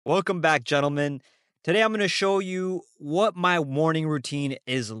Welcome back, gentlemen. Today I'm going to show you what my morning routine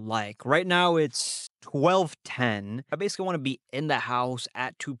is like. Right now it's 12:10. I basically want to be in the house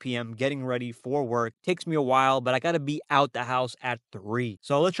at 2 p.m. getting ready for work. Takes me a while, but I got to be out the house at 3.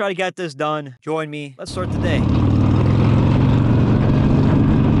 So let's try to get this done. Join me. Let's start the day.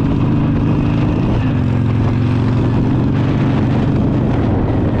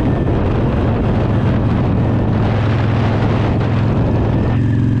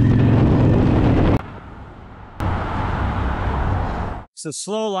 It's a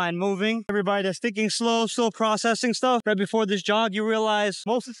slow line moving. Everybody that's thinking slow, still processing stuff. Right before this jog, you realize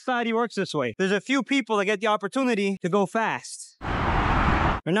most of society works this way. There's a few people that get the opportunity to go fast.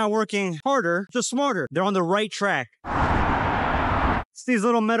 They're not working harder, just smarter. They're on the right track. It's these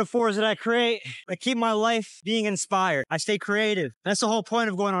little metaphors that I create that keep my life being inspired. I stay creative. That's the whole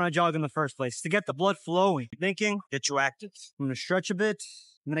point of going on a jog in the first place, to get the blood flowing. Thinking, get you active. I'm gonna stretch a bit.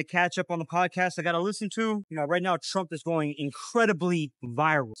 I'm going to catch up on the podcast I got to listen to. Right now, Trump is going incredibly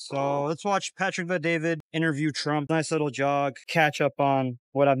viral. So let's watch Patrick Bet-David interview Trump. Nice little jog. Catch up on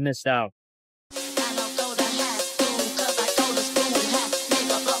what I've missed out.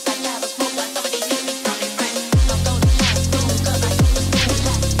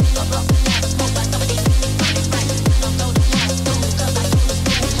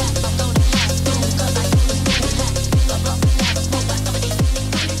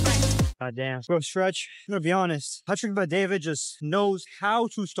 God damn. Go stretch. I'm gonna be honest. Patrick Bet-David just knows how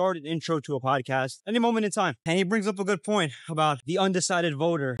to start an intro to a podcast any moment in time. And he brings up a good point about the undecided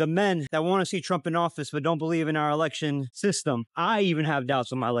voter, the men that want to see Trump in office but don't believe in our election system. I even have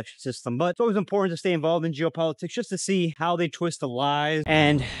doubts on my election system, but it's always important to stay involved in geopolitics just to see how they twist the lies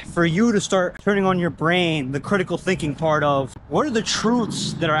and for you to start turning on your brain, the critical thinking part of what are the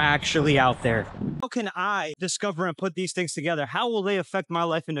truths that are actually out there? How can I discover and put these things together? How will they affect my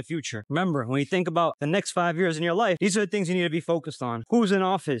life in the future? Remember, when you think about the next 5 years in your life, these are the things you need to be focused on. Who's in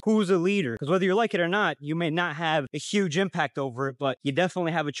office? Who's a leader? Because whether you like it or not, you may not have a huge impact over it, but you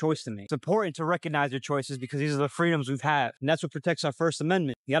definitely have a choice to make. It's important to recognize your choices because these are the freedoms we've had. And that's what protects our First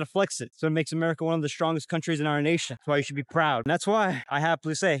Amendment. You got to flex it. So it makes America one of the strongest countries in our nation. That's why you should be proud. And that's why I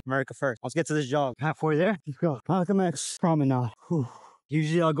happily say America first. Let's get to this jog. Halfway there. Let's go. Malcolm X promenade. Whew.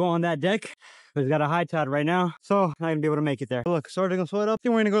 Usually I'll go on that deck, but it's got a high tide right now, so I'm not gonna be able to make it there. But look, starting to sweat up. I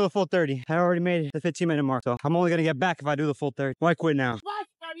think we're gonna go the full 30. I already made it the 15-minute mark, so I'm only gonna get back if I do the full 30. Why quit now?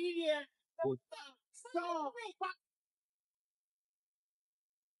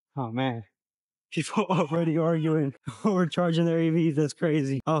 Oh man. People already arguing over charging their EVs. That's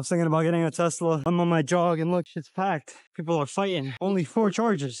crazy. I was thinking about getting a Tesla. I'm on my jog and look, shit's packed. People are fighting. Only 4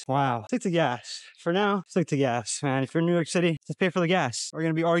 chargers. Wow. Stick to gas. For now, stick to gas, man. If you're in New York City, just pay for the gas. We're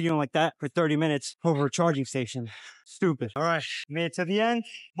going to be arguing like that for 30 minutes over a charging station. Stupid. All right. Made it to the end.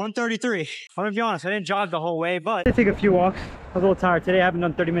 133. I'm going to be honest, I didn't jog the whole way, but I did take a few walks. I was a little tired today. I haven't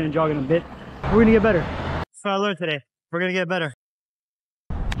done 30-minute jogging in a bit. We're going to get better. That's what I learned today. We're going to get better.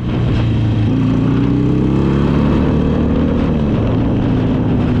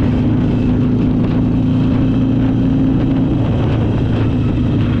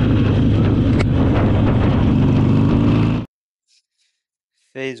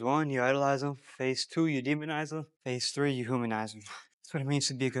 Phase 1, you idolize them. Phase 2, you demonize them. Phase 3, you humanize them. That's what it means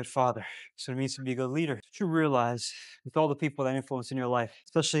to be a good father. That's what it means to be a good leader. But you realize with all the people that influence in your life,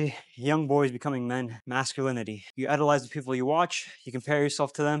 especially young boys becoming men, masculinity. You idolize the people you watch, you compare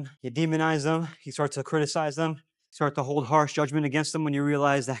yourself to them, you demonize them, you start to criticize them, you start to hold harsh judgment against them when you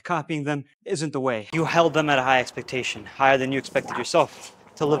realize that copying them isn't the way. You held them at a high expectation, higher than you expected yourself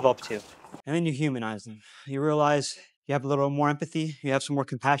to live up to. And then you humanize them. You realize you have a little more empathy, you have some more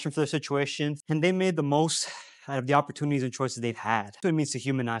compassion for their situation, and they made the most out of the opportunities and choices they've had. That's what it means to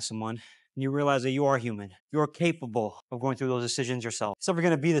humanize someone. And you realize that you are human. You are capable of going through those decisions yourself. It's never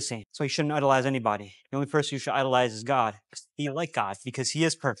going to be the same. So you shouldn't idolize anybody. The only person you should idolize is God. Be like God because he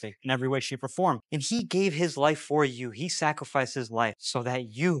is perfect in every way, shape, or form. And he gave his life for you. He sacrificed his life so that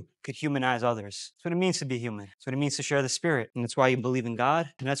you could humanize others. That's what it means to be human. That's what it means to share the spirit. And that's why you believe in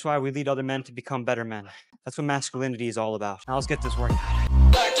God. And that's why we lead other men to become better men. That's what masculinity is all about. Now let's get this workout.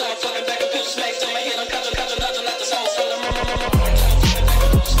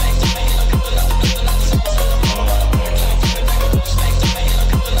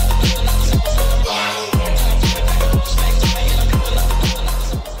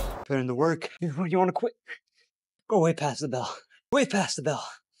 Put in the work. You want to quit? Go way past the bell. Way past the bell.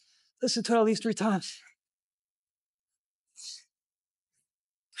 Listen to it at least 3 times.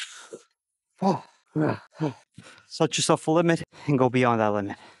 Oh. Set yourself a limit and go beyond that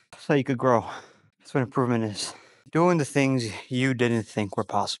limit so you could grow. That's what improvement is. doing the things you didn't think were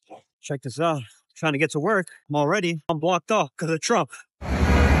possible. Check this out. Trying to get to work. I'm blocked off because of Trump.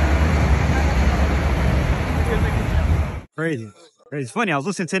 Crazy. It's funny. I was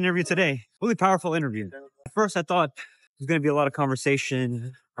listening to an interview today. Really powerful interview. At first, I thought there's going to be a lot of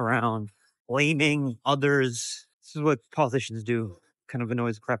conversation around blaming others. This is what politicians do. Kind of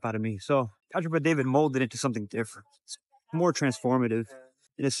annoys the crap out of me. So Patrick Bet David molded it into something different. It's more transformative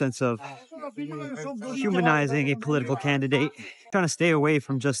in a sense of humanizing a political candidate, trying to stay away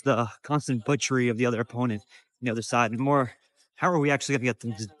from just the constant butchery of the other opponent on the other side, and more, how are we actually going to get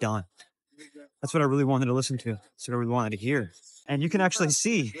things done? That's what I really wanted to listen to. That's what I really wanted to hear. And you can actually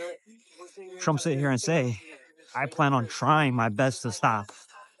see Trump sit here and say, I plan on trying my best to stop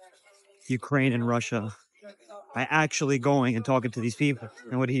Ukraine and Russia by actually going and talking to these people.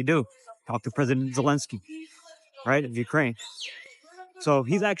 And what did he do? Talk to President Zelensky, right, of Ukraine. So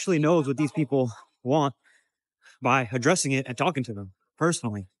he actually knows what these people want by addressing it and talking to them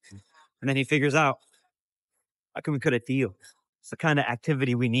personally. And then he figures out, how can we cut a deal? It's the kind of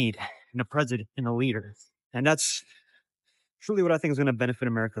activity we need in a president and a leader. And that's truly what I think is going to benefit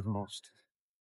America the most.